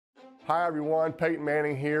Hi everyone, Peyton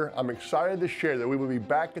Manning here. I'm excited to share that we will be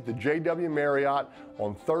back at the JW Marriott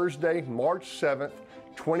on Thursday, March 7th,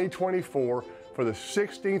 2024 for the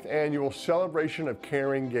 16th annual Celebration of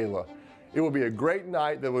Caring Gala. It will be a great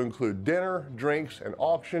night that will include dinner, drinks, an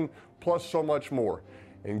auction, plus so much more.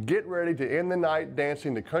 And get ready to end the night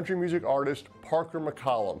dancing to country music artist Parker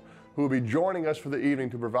McCollum, who will be joining us for the evening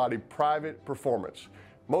to provide a private performance.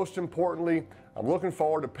 Most importantly, I'm looking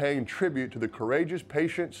forward to paying tribute to the courageous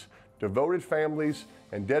patients, devoted families,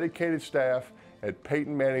 and dedicated staff at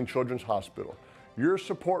Peyton Manning Children's Hospital. Your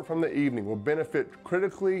support from the evening will benefit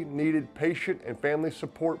critically needed patient and family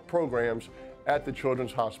support programs at the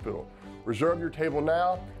Children's Hospital. Reserve your table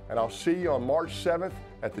now, and I'll see you on March 7th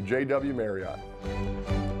at the JW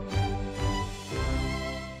Marriott.